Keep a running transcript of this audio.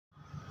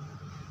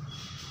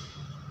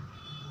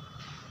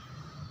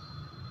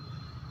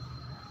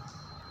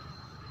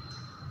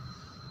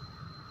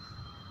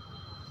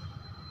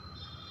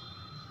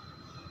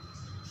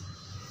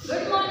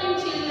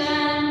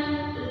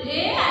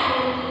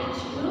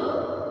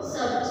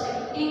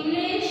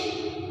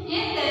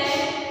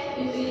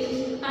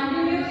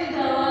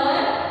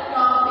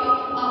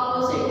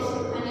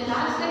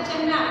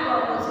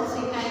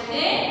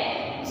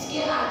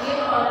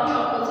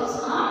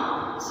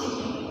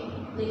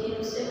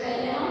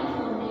पहले हम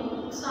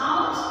phonic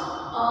sounds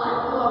और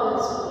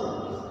वॉवल्स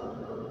बोलेंगे।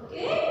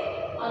 Okay,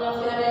 all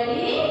of you are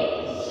ready?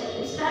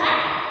 चलिए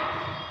स्टार्ट।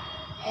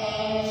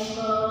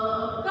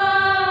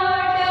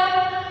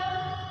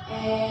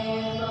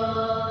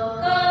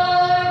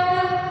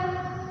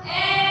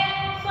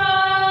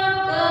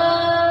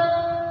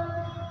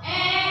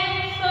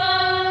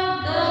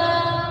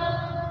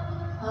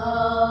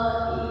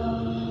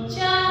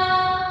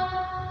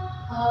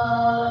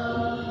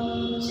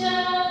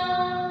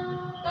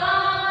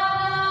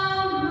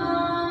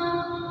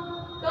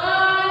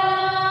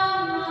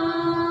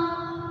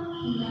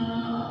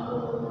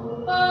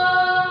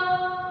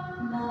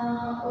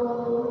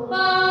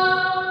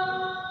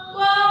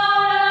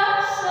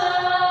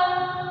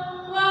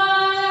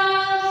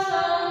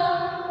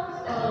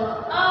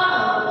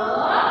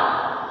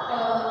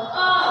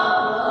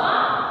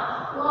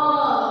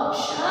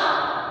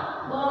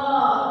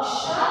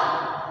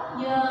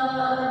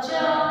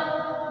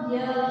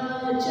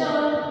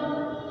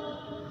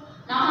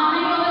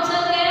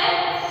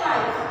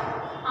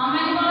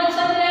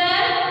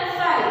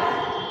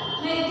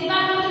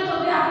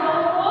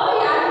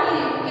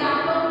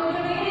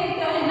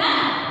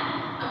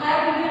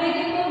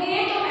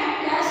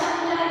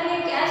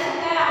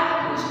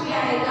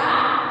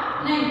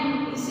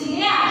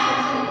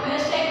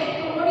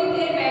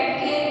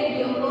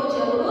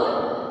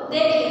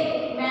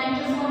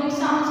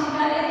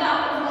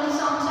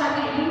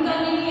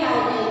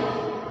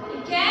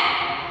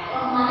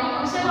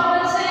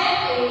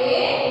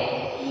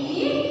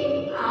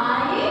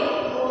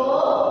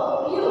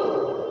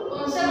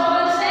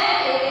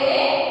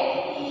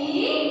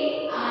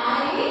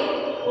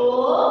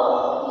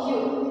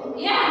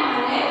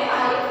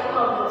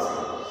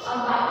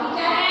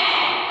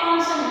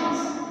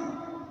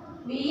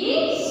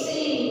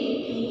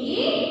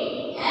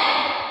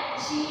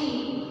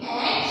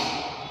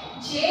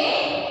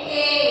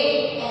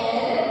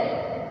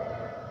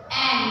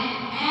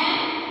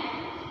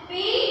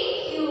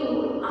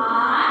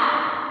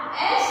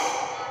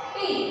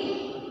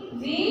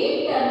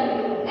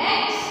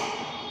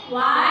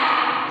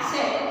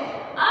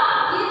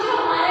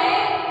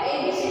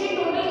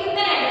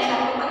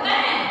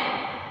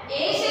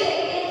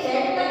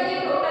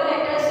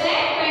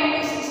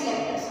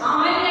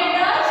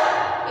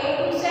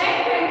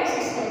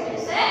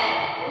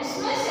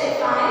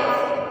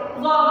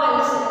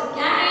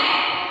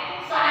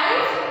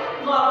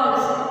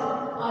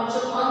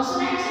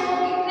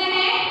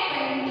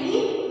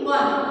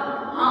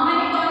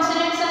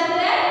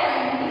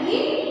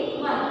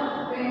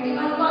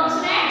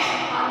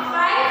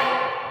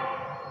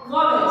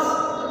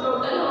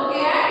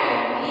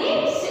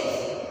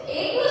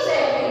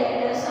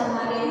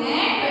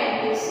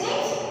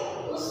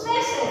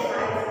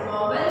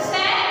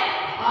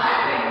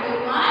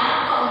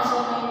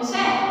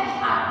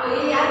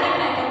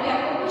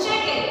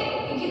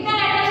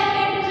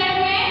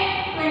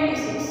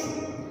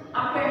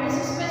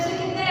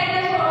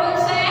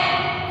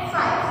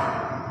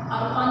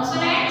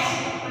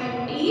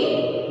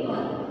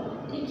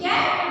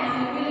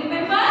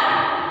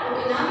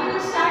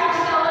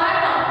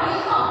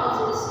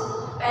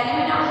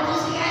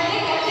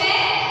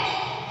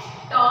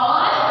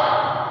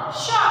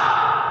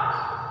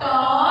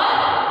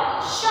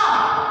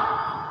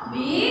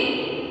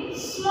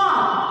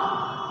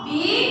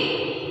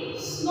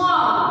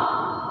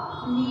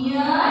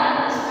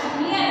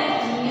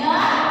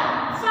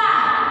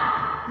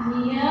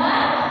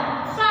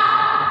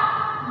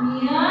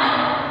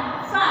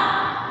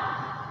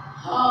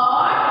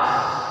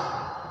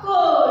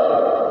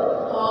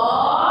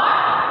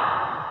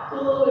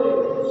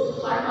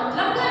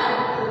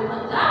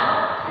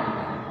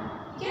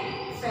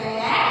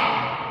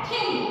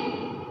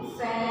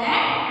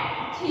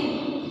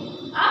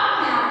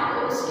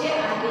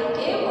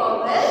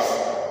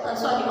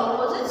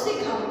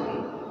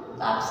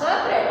 आप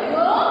सब रेडी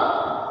हो?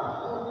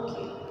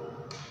 ओके।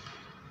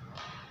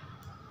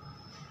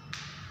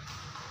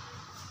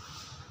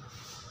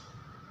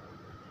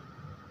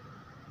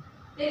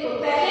 देखो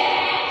पहले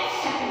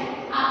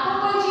आपको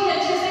कोई चीज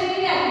अच्छे से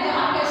मिल जाती तो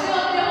आप कैसे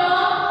होते हो?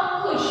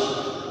 खुश,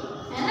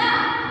 है ना?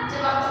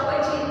 जब आपको कोई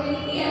चीज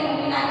मिलती है,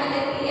 मम्मी ला के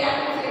देती है,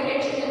 आपको फेवरेट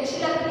चीज अच्छी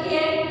लगती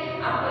है,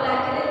 आपको ला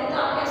के देती है,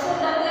 तो आप कैसे हो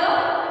जाते हो?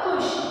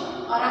 खुश।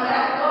 और अगर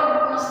आपको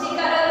मस्ती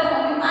कर रहे हो तो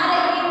मम्मी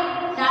मारेगी,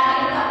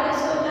 डांटेगी, तो आप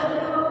कैसे हो जाते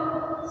हो?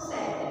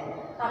 सैड।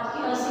 तो आपकी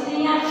हंसी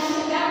नहीं आती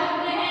तो क्या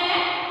बोलते हैं?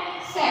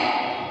 सैड।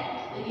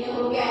 तो ये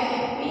हो गया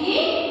हैप्पी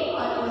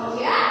और ये हो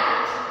गया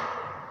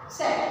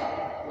सैड,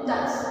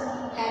 उदास।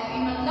 हैप्पी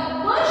मतलब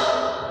खुश,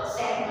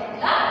 सैड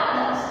मतलब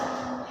उदास।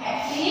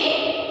 हैप्पी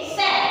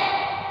सैड,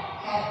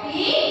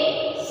 हैप्पी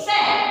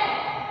सैड,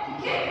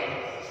 ठीक है?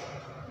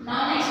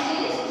 Now next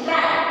is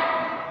dry.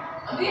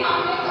 अभी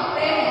हमने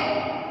कपड़े हैं,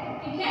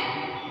 ठीक है?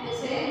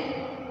 जैसे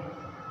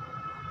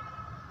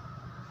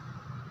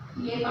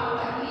ये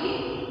पापा की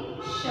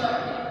शर्ट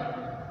है,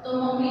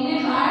 तो मम्मी ने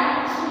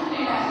बाहर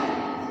सूखने डाली,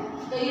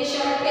 तो ये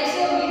शर्ट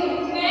कैसे होगी?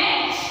 धूप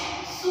में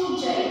सूख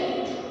जाएगी।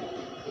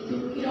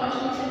 धूप की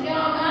रोशनी से क्या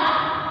होगा?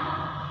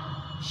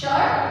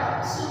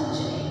 शर्ट सूख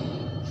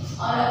जाएगी।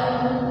 और अगर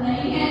धूप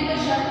नहीं है तो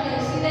शर्ट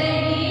कैसी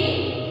रहेगी?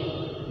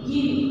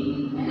 गीली,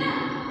 है ना।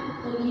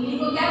 तो गीली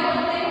को क्या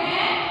बोलते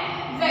हैं?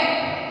 वेट।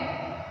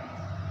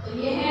 तो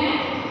ये है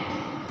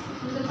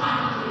तो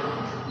पानी गिर रहा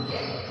है, ठीक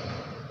है।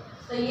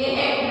 तो ये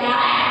है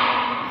ड्राई,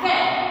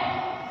 वेट।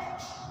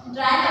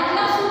 ड्राई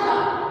मतलब सूखा,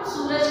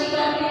 सूरज की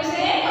गर्मी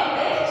से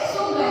कपड़े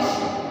सूख गए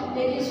हैं,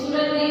 लेकिन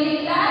सूरज नहीं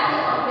निकला तो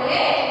कपड़े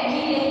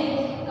गीले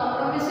हैं।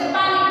 कपड़ों में से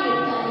पानी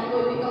गिरता है,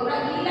 कोई भी कपड़ा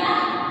गीला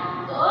है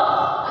तो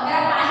अगर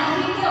आप पानी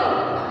पीते हो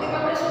आपके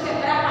कपड़े सूखे,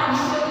 अगर आप पानी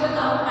पीते हो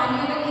तो पानी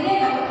अगर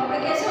गिरेगा तो कपड़े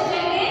कैसे हो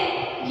जाएंगे?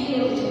 गीले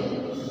हो जाएंगे।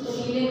 तो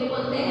गीले को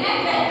बोलते हैं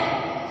wait.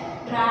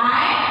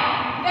 Dry,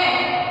 wait,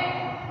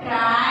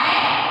 dry,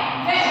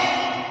 wait,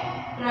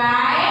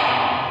 dry,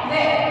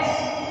 wait,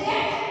 ठीक है।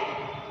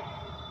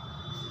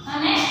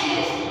 नेक्स्ट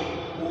इज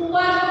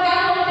ऊपर को क्या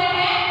बोलते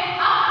हैं?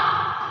 अप,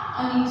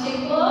 और नीचे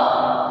को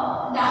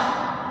डाउन।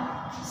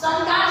 सन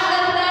कहाँ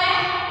निकलता है?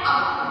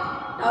 अप,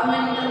 डाउन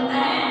में निकलता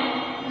है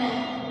नहीं।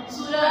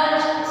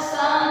 सूरज,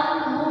 सन,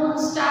 मून,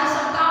 स्टार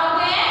सब कहाँ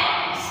होते हैं?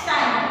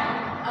 स्काई में।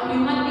 और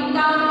ह्यूमन बीइंग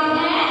कहाँ होते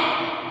हैं?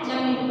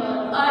 जमीन पर,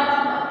 अर्थ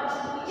पर,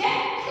 ठीक है।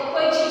 तो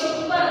कोई चीज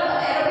ऊपर,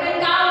 एरोप्लेन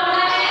कहाँ होता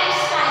है?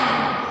 स्काई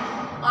में।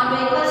 और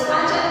व्हीकल्स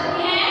कहाँ चलती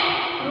हैं?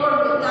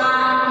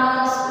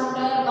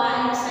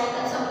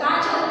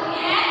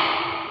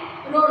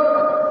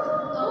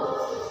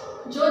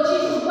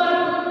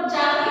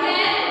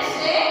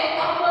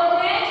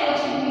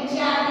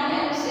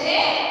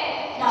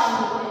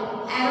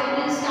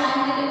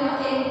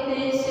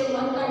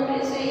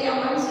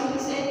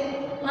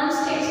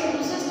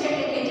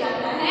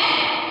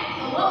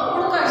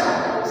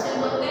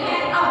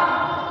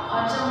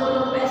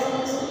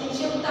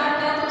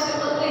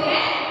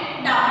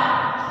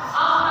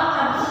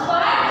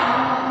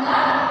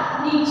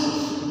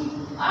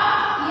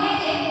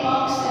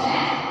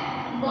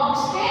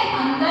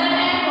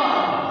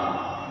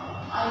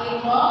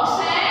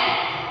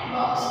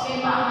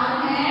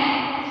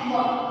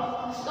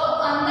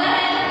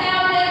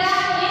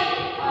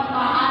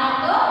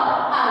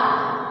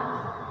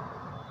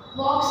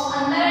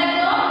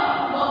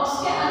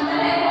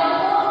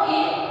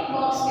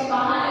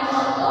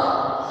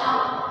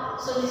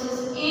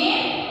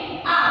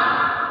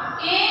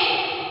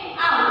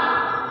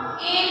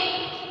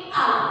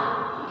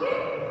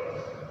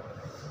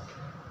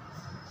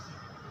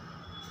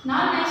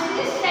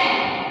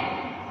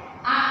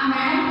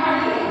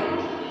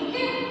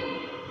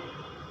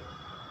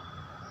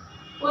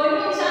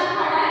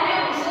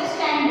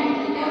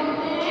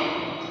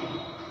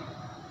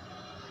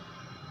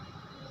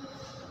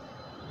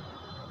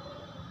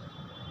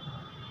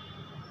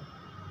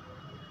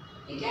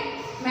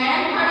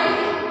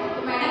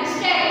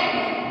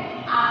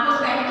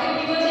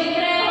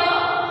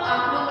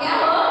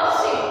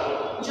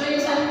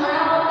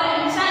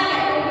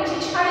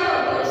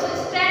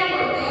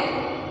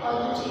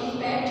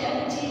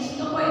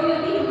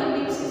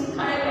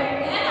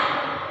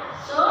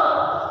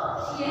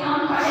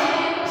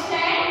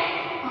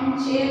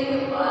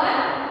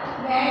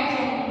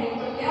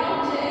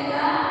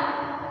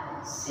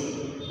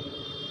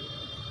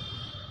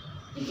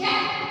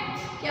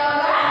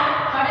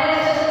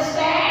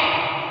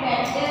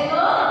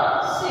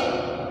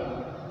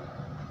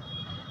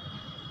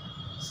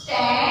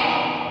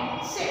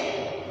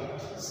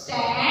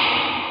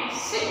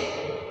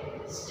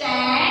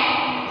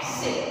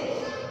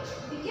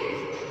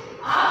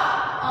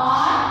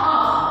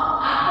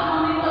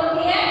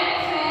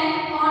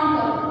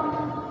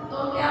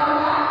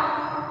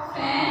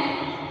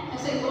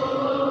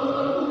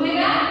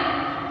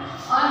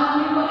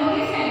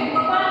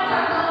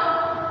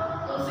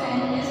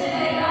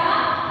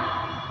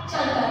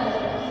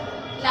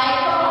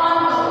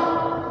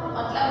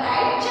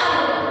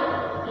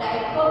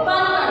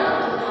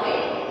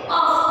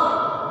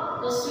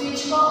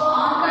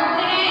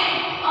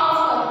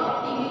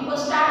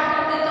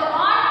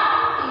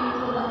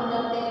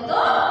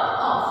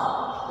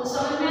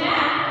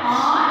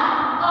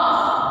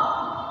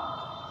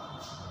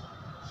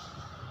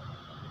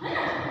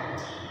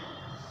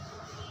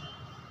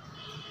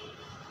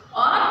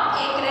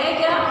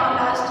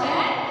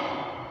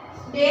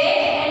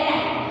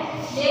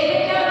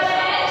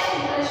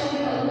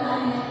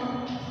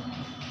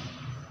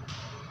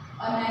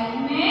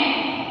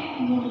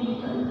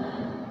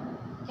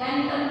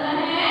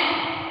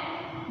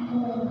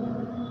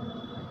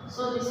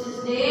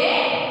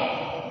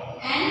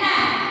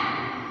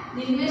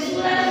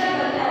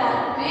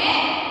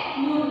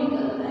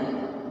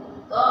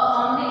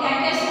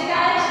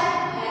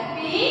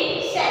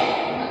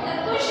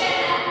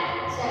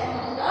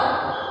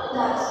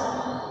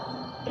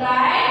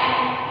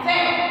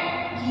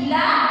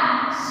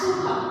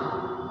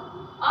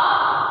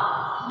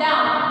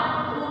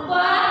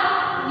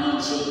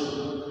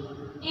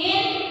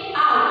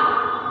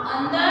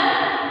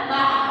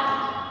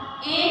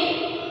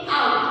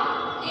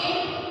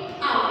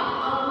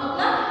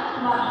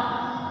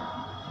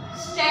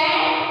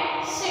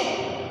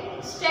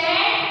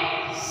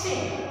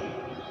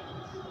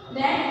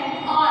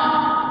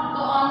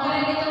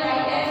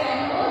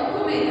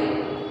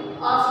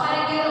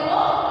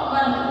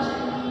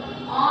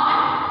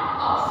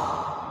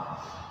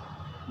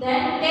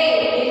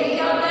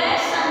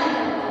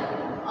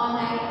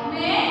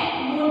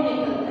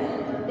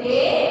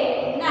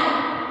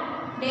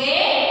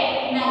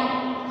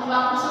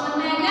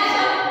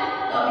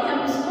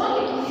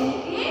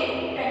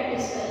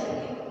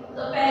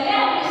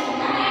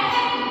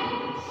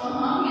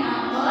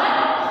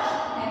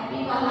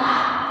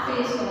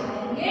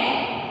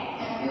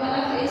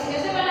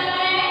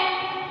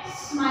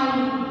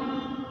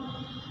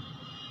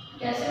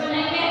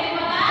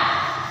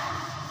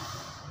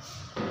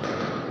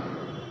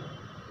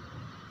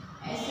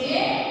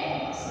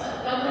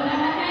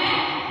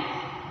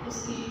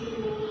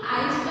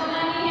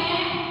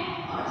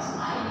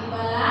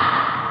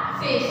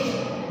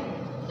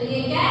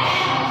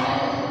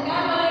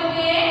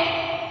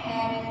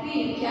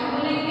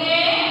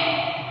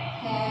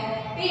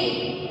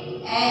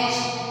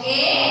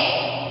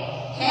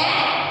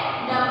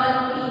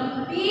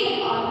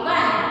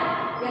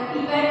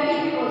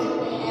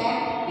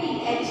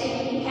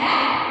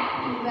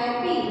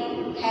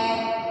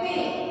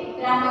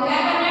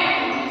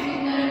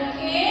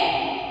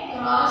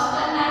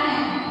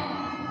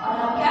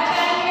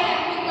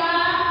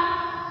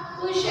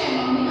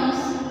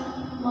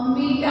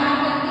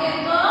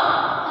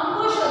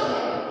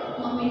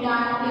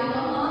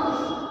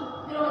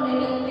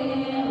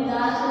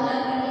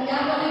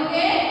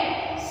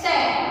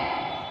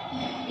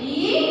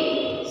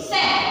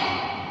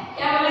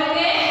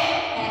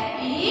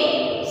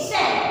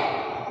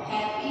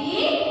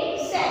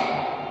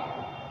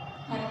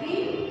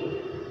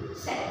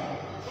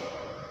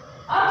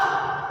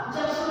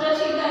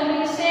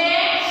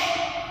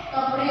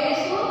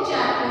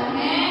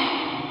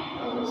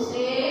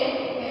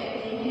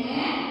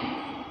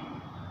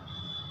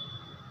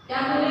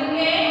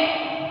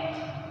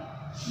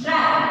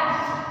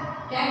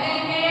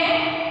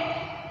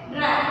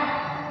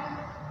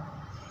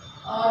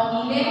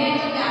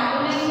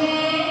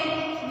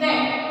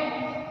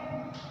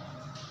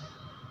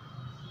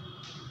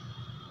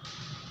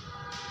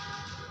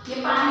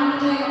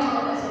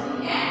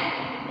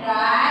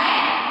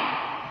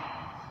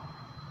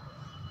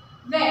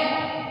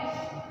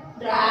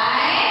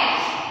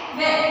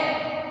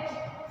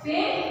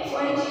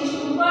 कोई चीज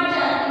ऊपर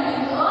जाती है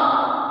तो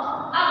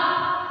अप,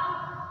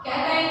 क्या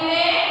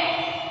कहेंगे?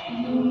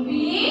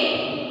 UP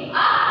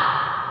up.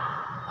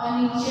 और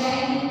नीचे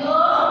आएगी तो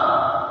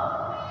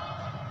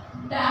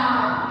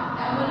डाउन।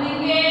 क्या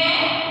बोलेंगे?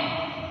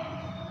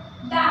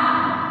 Down.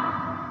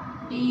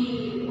 D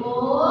O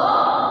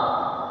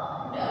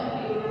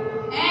W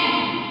N,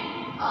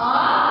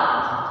 up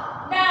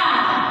down.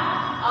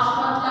 Up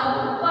मतलब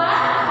ऊपर,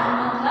 डाउन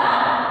मतलब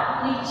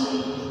नीचे।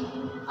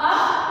 अब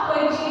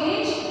कोई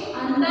चीज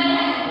अंदर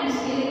है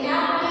उसके लिए क्या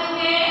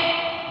बोलेंगे?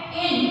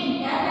 इन।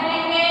 क्या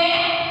करेंगे?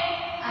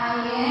 आई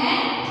एन,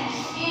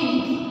 इन।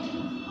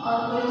 और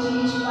कोई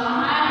चीज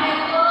बाहर है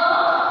तो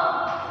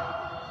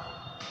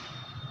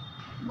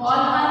बॉल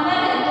अंदर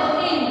है तो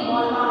इन,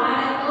 बॉल बाहर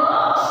है तो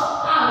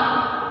out.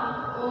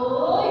 O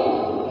U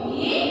P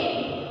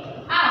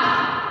out,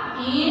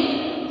 in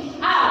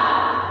out.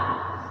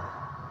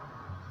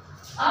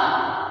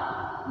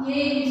 अब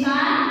ये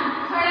इंसान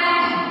खड़ा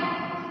है,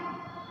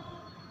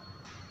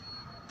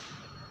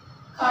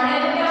 खड़े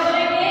तो क्या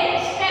बोलेंगे?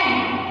 Stand.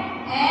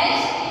 S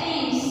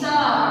T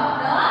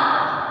shirt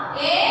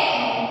A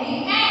N D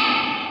N,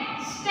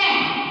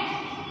 stand.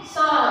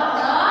 Shirt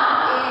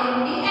A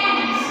N D N,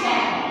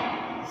 stand.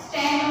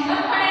 Stand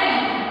मतलब खड़े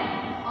रहना।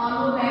 और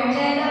वो बैठ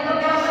जाएगा तो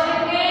क्या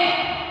बोलेंगे?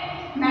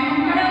 मैडम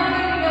खड़े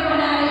होकर वीडियो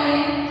बना रही है,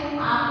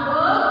 आप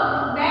लोग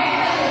बैठ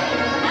कर देख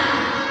रहे हो ना,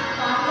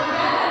 तो आप लोग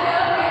क्या कर रहे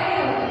हो? बैठे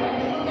हो।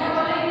 बैठे को क्या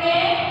बोलेंगे?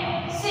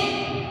 सिट।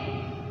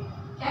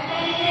 क्या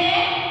कहेंगे?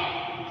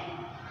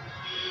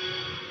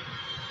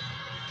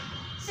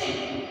 Seat.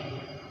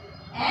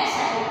 S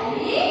I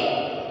T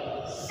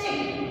seat,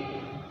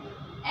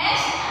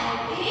 S I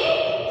T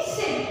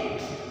seat.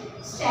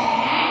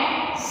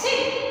 Stand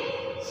seat,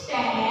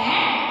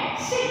 stand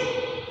seat.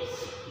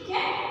 ठीक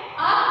है।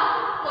 अब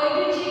कोई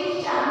भी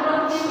चीज चालू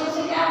रखनी है तो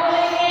उसे क्या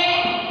बोलेंगे?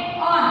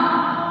 ऑन।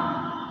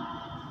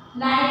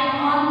 लाइट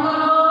ऑन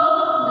करो,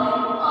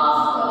 लाइट ऑफ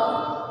करो।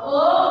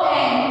 O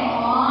N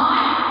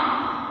on,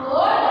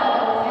 O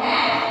double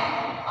F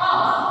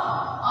of.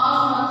 Of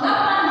मतलब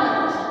बंद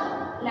करो।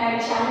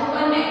 लाइट चालू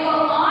करने को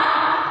ऑन,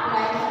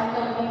 लाइट बंद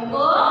करने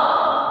को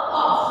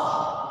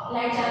ऑफ।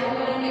 लाइट चालू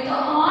करेंगे तो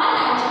ऑन,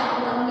 लाइट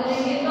चालू बंद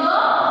करेंगे तो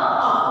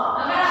ऑफ।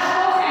 अगर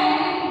आपको फैन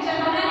की पिक्चर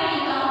बनानी है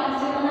तो आप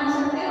ऐसे बना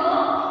सकते हो,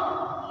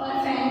 पर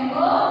फैन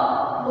को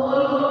गोल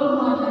गोल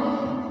घुमाना है।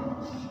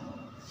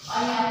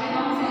 और यहाँ पे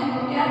हम फैन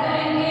को क्या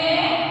करेंगे?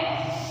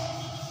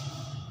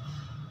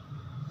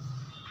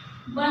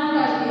 बंद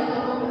कर दिया तो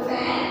वो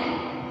फैन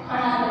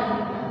खड़ा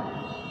रहेगा।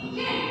 ठीक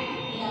है।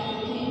 यहाँ पे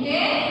लिखेंगे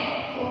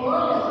O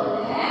double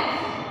F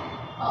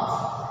of,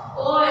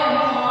 O N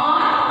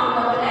on, O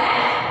double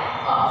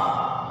F of.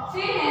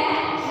 फिर है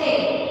डे।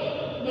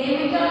 डे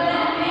में क्या होता है?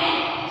 हमें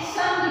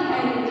सन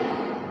दिखाई देता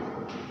है।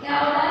 क्या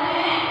होता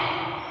है?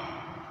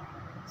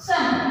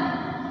 सन।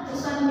 तो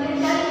सन के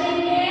क्या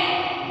लिखेंगे?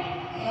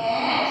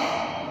 एस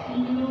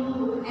यू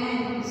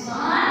एन,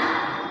 सन।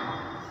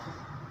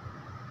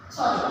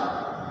 सॉरी,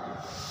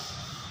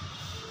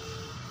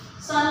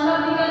 सन कब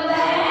निकलता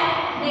है?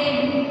 डे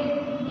में,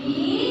 डी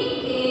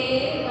ए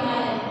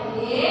वाई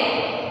डे।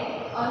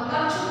 और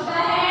कब छुपता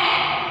है?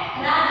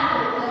 रात को।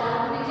 तो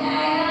रात में क्या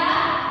आएगा?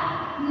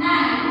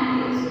 नाइट।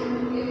 स्कूल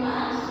के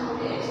बाद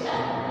सूर्य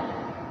स्टार्ट होता है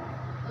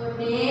तो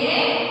डे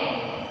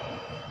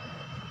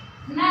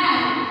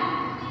नाइट,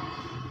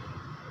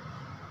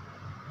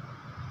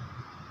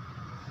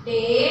 डे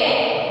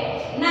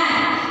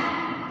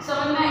नाइट।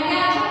 समझ में आ गया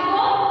आप सबको?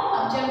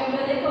 अब जब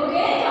वीडियो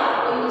देखोगे तो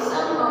आपको ये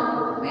सब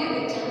नोटबुक में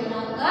पिक्चर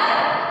बनाकर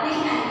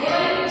लिखना है। ये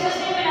वाली पिक्चर्स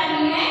नहीं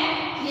बनानी है,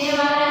 ये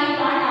वाला ही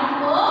पार्ट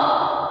आपको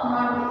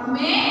नोटबुक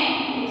में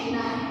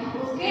लिखना है।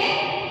 ओके।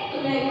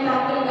 तो मैं एक बार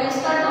आपको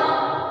रिवाइज कर दूं।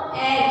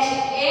 H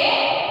A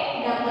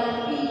double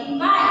P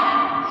Y,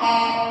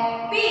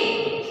 happy.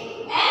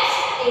 S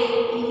A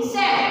P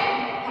sad,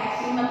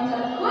 happy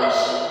मतलब खुश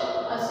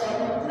और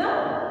सैड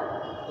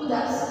मतलब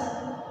उदास।